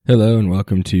Hello and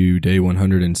welcome to day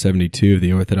 172 of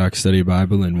the Orthodox Study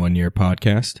Bible in 1 Year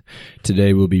podcast.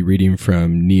 Today we'll be reading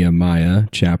from Nehemiah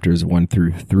chapters 1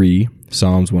 through 3,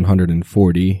 Psalms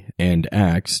 140, and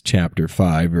Acts chapter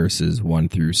 5 verses 1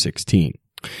 through 16.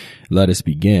 Let us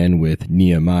begin with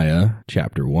Nehemiah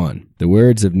chapter 1. The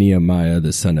words of Nehemiah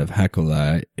the son of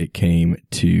Hakaliah. It came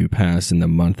to pass in the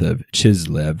month of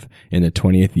Chislev in the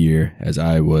 20th year, as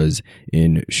I was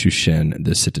in Shushan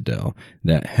the citadel,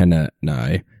 that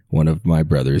Hanani, one of my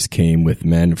brothers, came with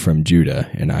men from Judah,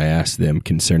 and I asked them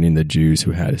concerning the Jews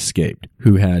who had escaped,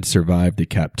 who had survived the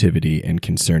captivity, and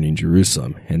concerning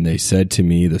Jerusalem. And they said to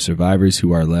me, the survivors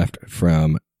who are left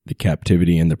from the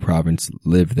captivity in the province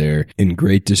live there in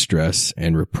great distress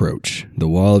and reproach. The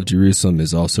wall of Jerusalem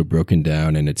is also broken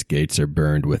down, and its gates are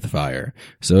burned with fire.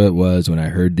 So it was, when I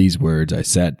heard these words, I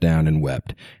sat down and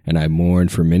wept, and I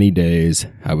mourned for many days.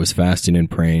 I was fasting and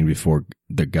praying before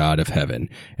the God of heaven.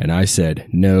 And I said,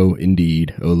 No,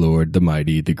 indeed, O Lord, the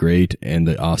mighty, the great, and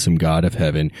the awesome God of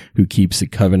heaven, who keeps the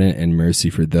covenant and mercy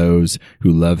for those who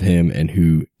love him and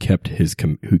who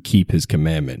keep his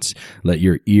commandments. Let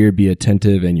your ear be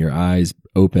attentive and your eyes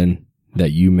open,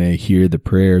 that you may hear the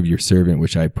prayer of your servant,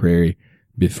 which I pray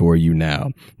before you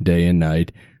now, day and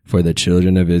night, for the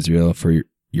children of Israel, for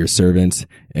your servants,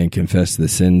 and confess the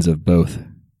sins of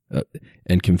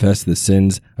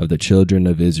the children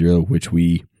of Israel, which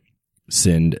we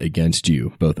sinned against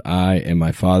you. Both I and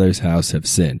my father's house have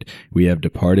sinned. We have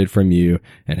departed from you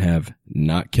and have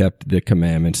not kept the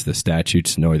commandments, the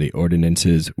statutes, nor the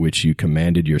ordinances which you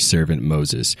commanded your servant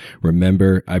Moses.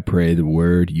 Remember, I pray, the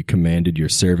word you commanded your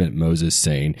servant Moses,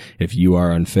 saying, If you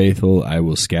are unfaithful, I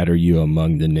will scatter you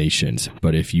among the nations.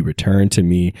 But if you return to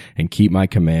me and keep my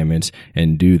commandments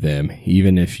and do them,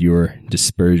 even if your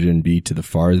dispersion be to the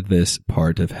farthest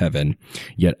part of heaven,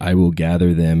 yet I will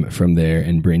gather them from there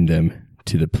and bring them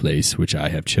to the place which I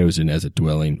have chosen as a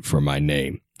dwelling for my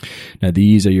name. Now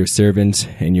these are your servants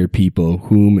and your people,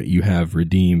 whom you have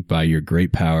redeemed by your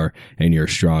great power and your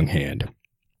strong hand.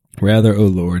 Rather, O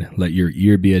Lord, let your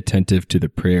ear be attentive to the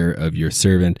prayer of your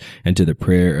servant and to the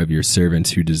prayer of your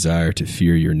servants who desire to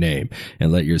fear your name,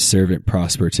 and let your servant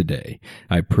prosper today.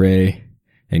 I pray,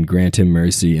 and grant him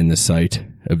mercy in the sight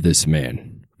of this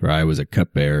man, for I was a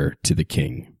cupbearer to the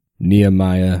king.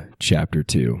 Nehemiah chapter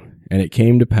 2. And it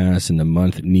came to pass in the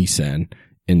month Nisan,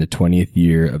 in the 20th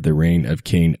year of the reign of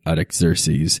King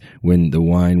Artaxerxes, when the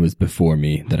wine was before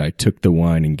me, that I took the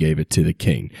wine and gave it to the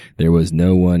king. There was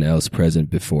no one else present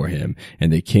before him.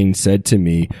 And the king said to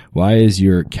me, Why is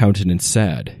your countenance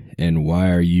sad? And why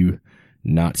are you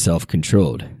not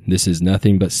self-controlled? This is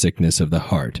nothing but sickness of the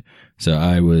heart. So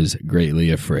I was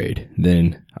greatly afraid.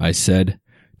 Then I said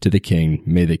to the king,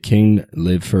 May the king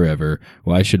live forever.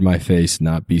 Why should my face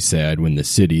not be sad when the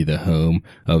city, the home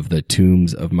of the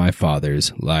tombs of my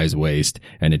fathers, lies waste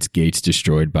and its gates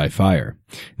destroyed by fire?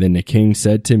 Then the king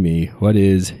said to me, What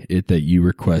is it that you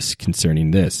request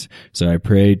concerning this? So I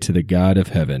prayed to the God of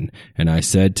heaven, and I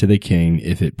said to the king,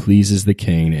 If it pleases the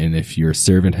king, and if your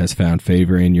servant has found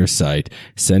favor in your sight,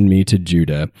 send me to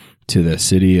Judah, to the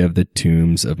city of the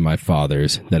tombs of my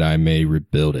fathers, that I may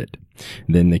rebuild it.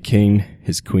 Then the king,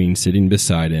 his queen sitting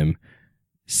beside him,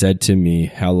 said to me,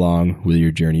 How long will your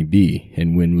journey be,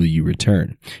 and when will you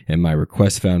return? And my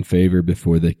request found favor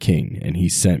before the king, and he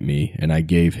sent me, and I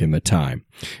gave him a time.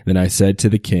 Then I said to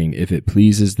the king, If it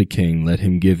pleases the king, let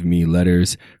him give me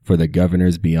letters for the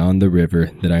governors beyond the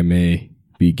river, that I may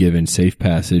be given safe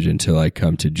passage until I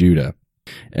come to Judah.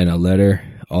 And a letter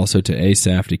also to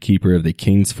Asaph, the keeper of the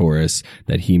king's forests,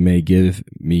 that he may give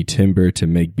me timber to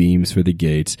make beams for the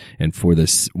gates, and for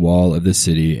the wall of the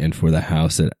city, and for the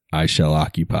house that I shall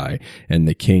occupy. And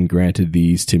the king granted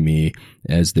these to me,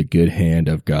 as the good hand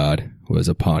of God was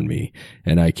upon me.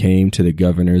 And I came to the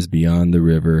governors beyond the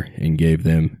river, and gave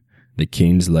them the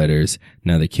king's letters.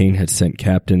 Now the king had sent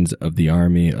captains of the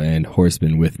army and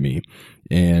horsemen with me,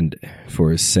 and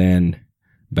for Sanballat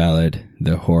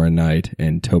the Horonite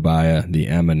and Tobiah the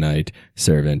Ammonite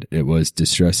servant, it was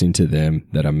distressing to them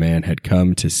that a man had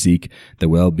come to seek the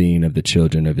well-being of the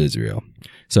children of Israel.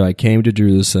 So I came to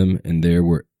Jerusalem,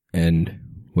 and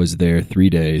was there 3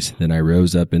 days. Then I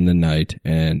rose up in the night,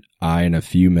 and I and a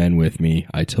few men with me.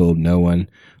 I told no one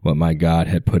what my God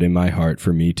had put in my heart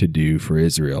for me to do for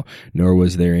Israel, nor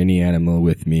was there any animal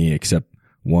with me except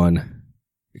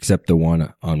the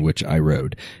one on which I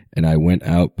rode. And I went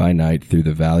out by night through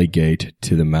the valley gate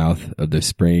to the mouth of the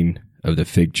spring of the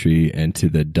fig tree and to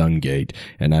the dung gate.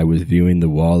 And I was viewing the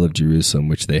wall of Jerusalem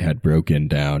which they had broken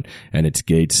down, and its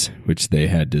gates which they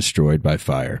had destroyed by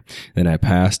fire. Then I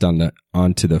passed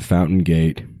on to the fountain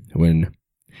gate,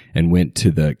 and went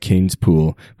to the king's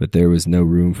pool, but there was no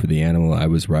room for the animal I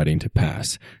was riding to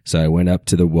pass. So I went up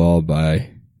to the wall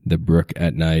by the brook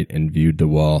at night and viewed the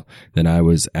wall. Then I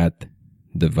was at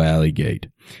the valley gate,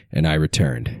 and I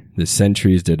returned. The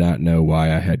sentries did not know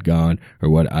why I had gone or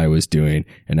what I was doing,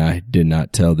 and I did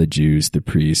not tell the Jews, the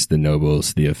priests, the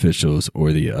nobles, the officials,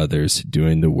 or the others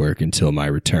doing the work until my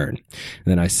return. And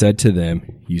then I said to them,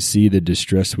 "You see the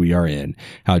distress we are in,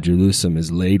 how Jerusalem is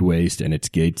laid waste and its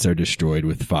gates are destroyed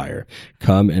with fire.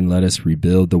 Come and let us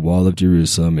rebuild the wall of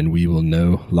Jerusalem, and we will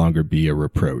no longer be a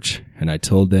reproach." And I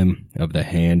told them of the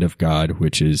hand of God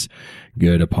which is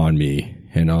good upon me,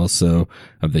 and also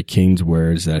of the king's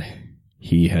words that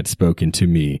he had spoken to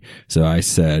me. So I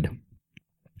said,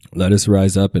 "Let us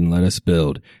rise up and let us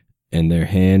build." And their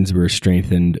hands were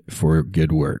strengthened for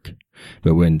good work.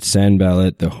 But when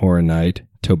Sanballat the Horonite,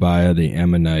 Tobiah the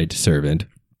Ammonite servant,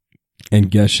 and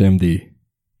Geshem the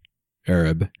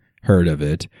Arab heard of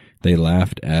it, they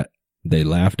laughed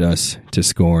us to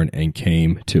scorn and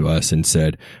came to us and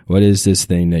said, "What is this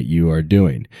thing that you are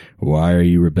doing? Why are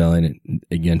you rebelling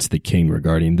against the king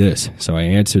regarding this?" So I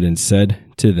answered and said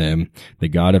to them, "The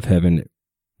God of heaven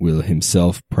will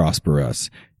himself prosper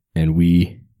us, and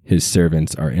we, his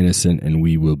servants, are innocent, and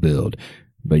we will build.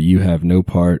 But you have no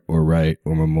part or right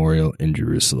or memorial in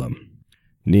Jerusalem."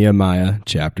 Nehemiah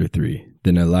chapter 3.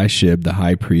 Then Elishib the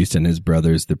high priest and his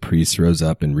brothers the priests rose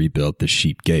up and rebuilt the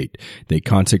sheep gate. They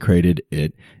consecrated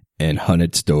it and hung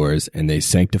its doors, and they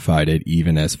sanctified it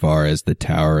even as far as the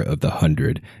Tower of the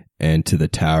 100 and to the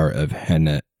Tower of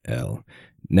Hananel.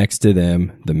 Next to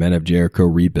them the men of Jericho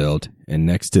rebuilt, and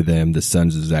next to them the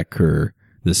sons of Zaccur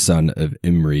the son of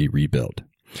Imri rebuilt.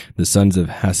 The sons of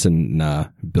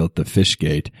Hassenaah built the fish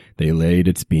gate. They laid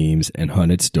its beams and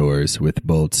hung its doors with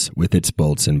its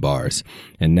bolts and bars.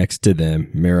 And next to them,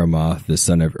 Meremoth, the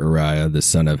son of Uriah, the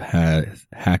son of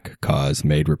Hakkoz,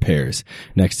 made repairs.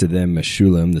 Next to them,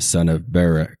 Meshullam, the son of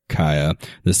Berechiah,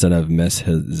 the son of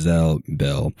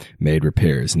Meshezabel, made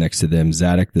repairs. Next to them,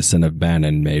 Zadok, the son of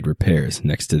Banan, made repairs.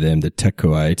 Next to them, the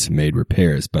Tekoites made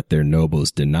repairs, but their nobles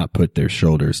did not put their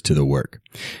shoulders to the work.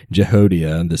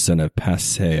 Jehoiada, the son of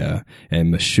Paseah,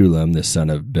 and Meshullam, the son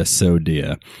of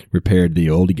Besodiah, repaired the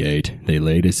old gate. They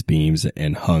laid its beams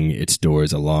and hung its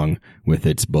doors along with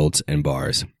its bolts and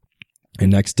bars.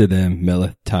 And next to them,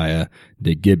 Melathiah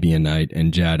the Gibeonite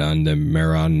and Jadon the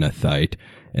Meronothite,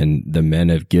 and the men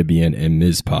of Gibeon and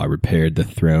Mizpah repaired the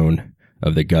throne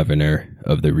of the governor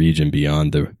of the region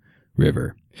beyond the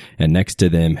river. And next to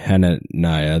them,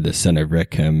 Hananiah, the son of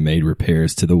Rechem, made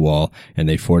repairs to the wall, and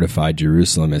they fortified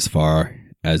Jerusalem as far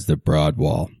as the broad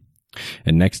wall.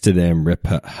 And next to them,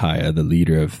 Rephaiah, the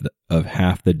leader of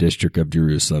half the district of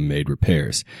Jerusalem, made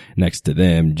repairs. Next to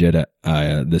them,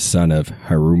 Jedaiah, the son of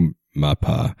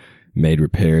Harumapah, made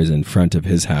repairs in front of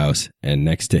his house. And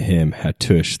next to him,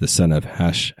 Hattush, the son of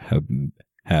Hashabniah,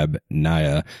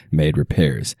 made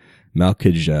repairs.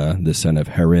 Malchijah, the son of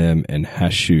Harim, and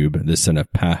Hashub, the son of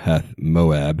Pahath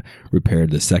Moab,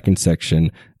 repaired the second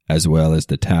section as well as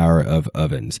the Tower of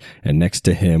Ovens. And next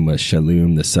to him was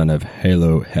Shallum, the son of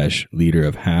Halohesh, leader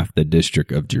of half the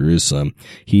district of Jerusalem.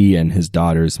 He and his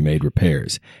daughters made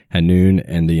repairs. Hanun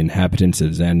and the inhabitants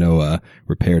of Zanoah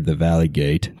repaired the valley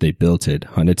gate. They built it,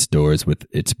 hung its doors with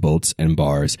its bolts and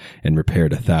bars, and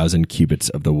repaired 1,000 cubits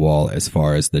of the wall as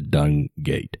far as the dung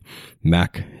gate.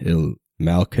 Malchijah,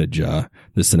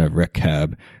 the son of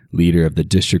Rechab, leader of the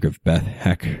district of Beth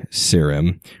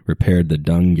Hakerem, repaired the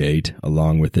dung gate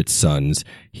along with its sons.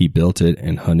 He built it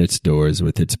and hung its doors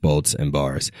with its bolts and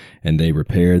bars. And they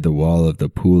repaired the wall of the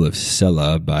pool of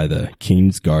Selah by the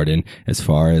king's garden as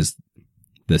far as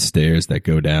the stairs that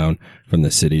go down from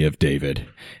the city of David.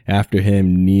 After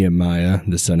him, Nehemiah,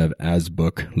 the son of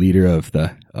Azbuk, leader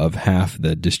of half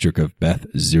the district of Beth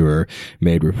Zur,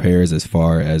 made repairs as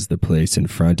far as the place in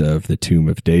front of the tomb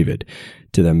of David,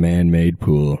 to the man-made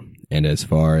pool, and as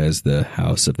far as the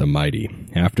house of the mighty.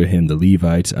 After him, the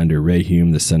Levites under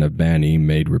Rehum, the son of Bani,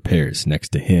 made repairs. Next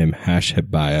to him,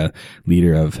 Hashabiah,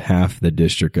 leader of half the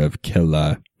district of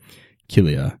Kiliah,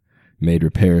 made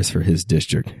repairs for his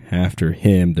district. After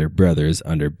him, their brothers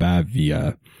under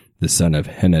Baviah, the son of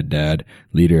Henadad,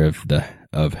 leader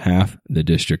of half the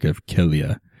district of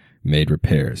Kiliah, made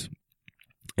repairs.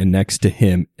 And next to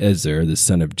him, Ezer, the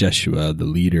son of Jeshua, the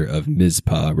leader of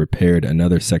Mizpah, repaired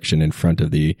another section in front of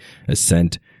the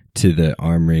ascent to the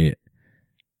armory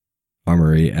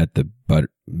at the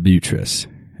buttress.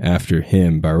 After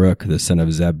him, Baruch the son of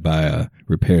Zabbai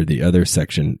repaired the other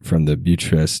section from the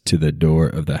buttress to the door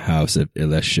of the house of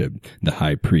Eliashib, the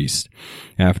high priest.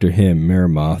 After him,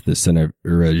 Meremoth the son of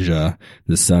Urijah,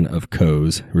 the son of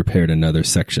Koz, repaired another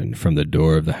section from the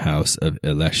door of the house of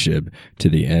Eliashib to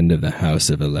the end of the house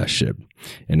of Eliashib.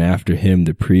 And after him,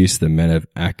 the priests, the men of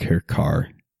Achirkar,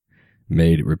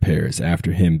 made repairs.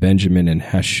 After him, Benjamin and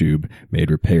Hashub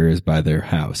made repairs by their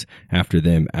house. After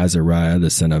them, Azariah, the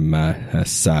son of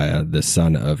Maaseiah, the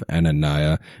son of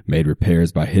Ananiah, made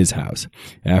repairs by his house.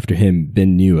 After him,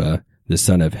 Binnui, the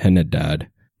son of Henadad,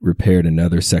 repaired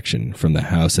another section from the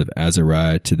house of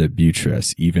Azariah to the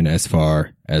buttress, even as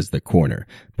far as the corner.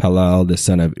 Palal, the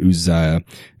son of Uzziah,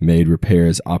 made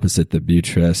repairs opposite the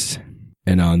buttress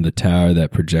and on the tower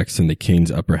that projects from the king's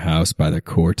upper house by the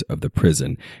court of the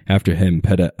prison. After him,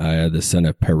 Pedaiah, the son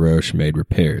of Parosh, made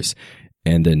repairs.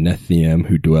 And the Nethium,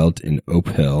 who dwelt in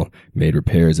Ophel, made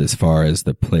repairs as far as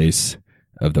the place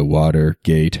of the water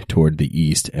gate toward the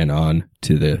east and on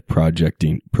to the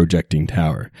projecting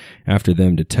tower. After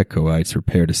them, the Tekoites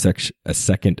repaired a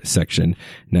second section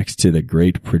next to the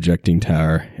great projecting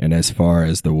tower and as far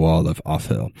as the wall of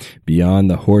Ophel. Beyond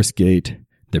the horse gate,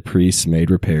 the priests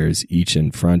made repairs, each in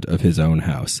front of his own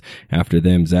house. After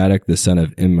them, Zadok the son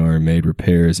of Immer made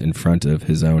repairs in front of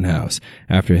his own house.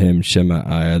 After him,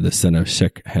 Shemaiah the son of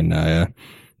Shechaniah,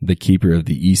 the keeper of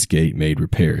the east gate, made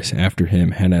repairs. After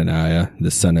him, Hananiah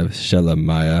the son of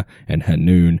Shelemiah and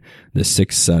Hanun, the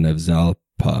sixth son of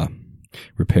Zalpah,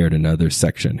 repaired another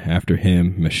section. After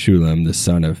him, Meshullam the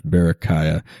son of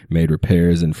Berechiah made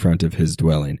repairs in front of his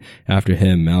dwelling. After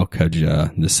him,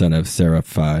 Malchijah the son of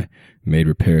Seraphi made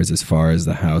repairs as far as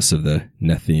the house of the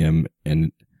Nethium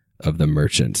and of the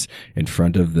merchants, in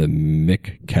front of the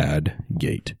Mikcad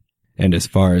gate, and as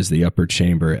far as the upper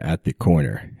chamber at the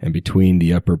corner. And between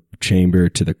the upper chamber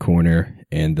to the corner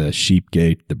and the sheep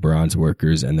gate, the bronze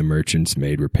workers and the merchants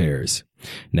made repairs.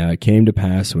 Now it came to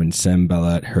pass, when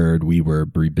Sanballat heard we were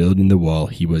rebuilding the wall,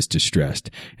 he was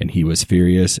distressed, and he was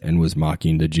furious, and was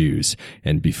mocking the Jews.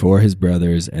 And before his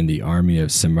brothers and the army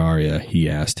of Samaria he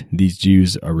asked, These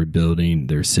Jews are rebuilding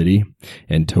their city?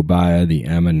 And Tobiah the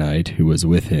Ammonite, who was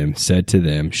with him, said to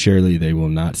them, Surely they will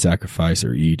not sacrifice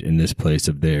or eat in this place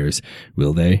of theirs,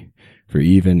 will they? For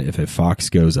even if a fox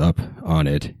goes up on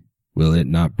it, will it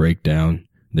not break down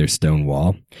their stone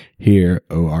wall? Hear,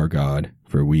 O our God,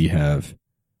 for we have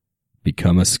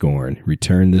become a scorn.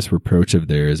 Return this reproach of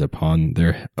theirs upon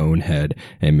their own head,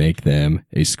 and make them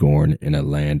a scorn in a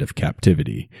land of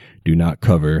captivity. Do not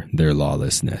cover their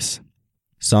lawlessness.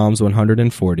 Psalms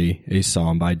 140, a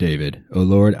psalm by David. O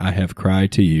Lord, I have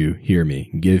cried to you, hear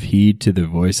me. Give heed to the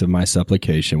voice of my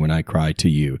supplication when I cry to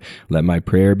you. Let my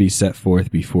prayer be set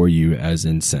forth before you as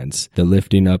incense, the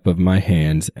lifting up of my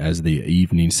hands as the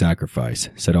evening sacrifice.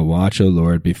 Set a watch, O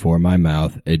Lord, before my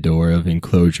mouth, a door of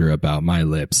enclosure about my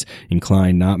lips.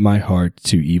 Incline not my heart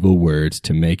to evil words,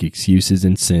 to make excuses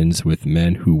and sins with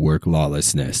men who work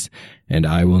lawlessness, and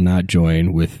I will not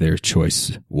join with their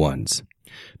choice ones.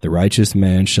 The righteous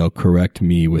man shall correct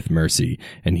me with mercy,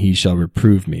 and he shall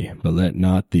reprove me, but let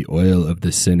not the oil of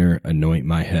the sinner anoint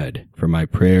my head. For my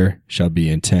prayer shall be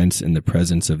intense in the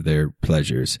presence of their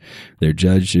pleasures. Their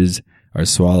judges are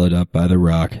swallowed up by the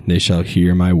rock. They shall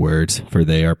hear my words, for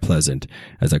they are pleasant.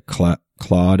 As a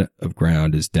clod of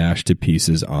ground is dashed to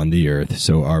pieces on the earth,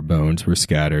 so our bones were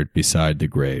scattered beside the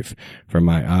grave. For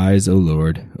my eyes, O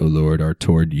Lord, are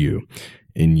toward you.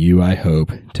 In you I hope.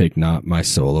 Take not my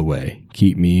soul away.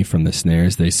 Keep me from the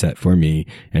snares they set for me,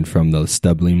 and from the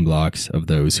stumbling blocks of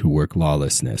those who work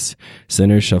lawlessness.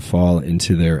 Sinners shall fall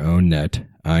into their own net.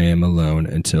 I am alone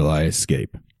until I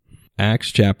escape.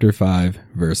 Acts chapter 5,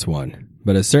 verse 1.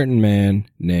 But a certain man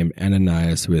named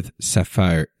Ananias, with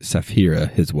Sapphira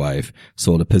his wife,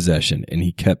 sold a possession, and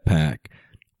he kept back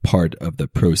part of the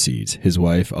proceeds. His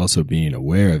wife also being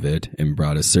aware of it, and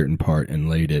brought a certain part and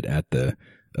laid it at the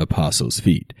apostles'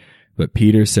 feet. But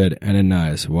Peter said,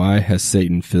 Ananias, why has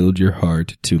Satan filled your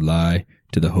heart to lie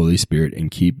to the Holy Spirit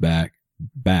and keep back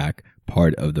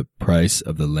part of the price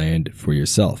of the land for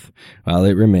yourself? While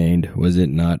it remained, was it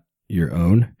not your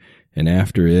own? And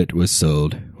after it was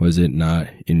sold, was it not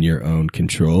in your own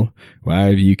control? Why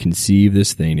have you conceived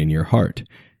this thing in your heart?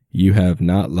 You have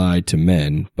not lied to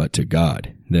men, but to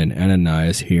God. Then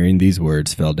Ananias, hearing these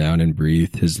words, fell down and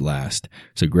breathed his last.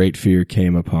 So great fear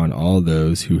came upon all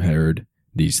those who heard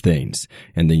these things.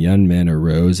 And the young men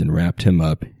arose and wrapped him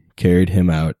up, carried him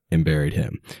out, and buried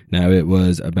him. Now it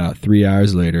was about 3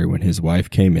 hours later when his wife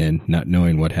came in, not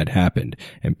knowing what had happened.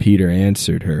 And Peter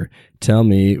answered her, Tell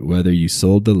me whether you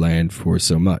sold the land for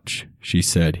so much. She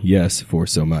said, Yes, for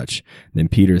so much. Then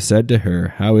Peter said to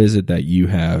her, How is it that you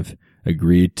have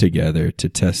agreed together to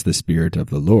test the Spirit of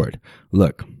the Lord.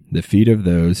 Look, the feet of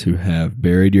those who have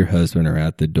buried your husband are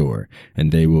at the door,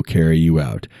 and they will carry you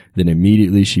out. Then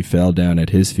immediately she fell down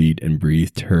at his feet and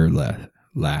breathed her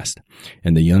last.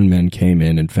 And the young men came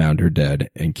in and found her dead,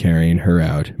 and carrying her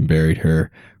out, buried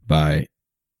her by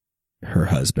her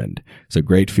husband. So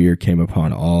great fear came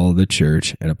upon all the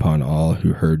church and upon all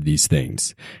who heard these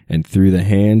things. And through the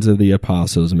hands of the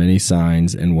apostles many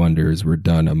signs and wonders were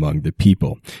done among the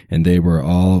people, and they were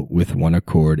all with one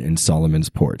accord in Solomon's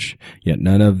porch. Yet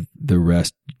none of the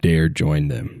rest dared join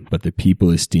them, but the people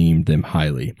esteemed them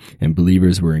highly, and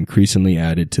believers were increasingly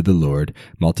added to the Lord,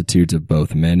 multitudes of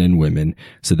both men and women,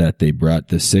 so that they brought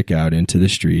the sick out into the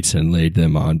streets and laid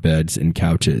them on beds and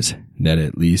couches, that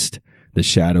at least the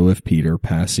shadow of Peter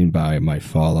passing by might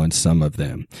fall on some of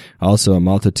them. Also a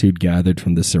multitude gathered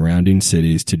from the surrounding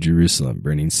cities to Jerusalem,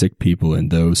 bringing sick people and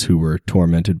those who were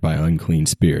tormented by unclean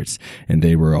spirits, and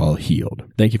they were all healed.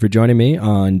 Thank you for joining me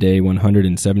on day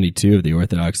 172 of the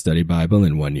Orthodox Study Bible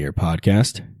in 1 Year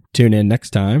podcast. Tune in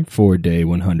next time for day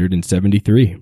 173.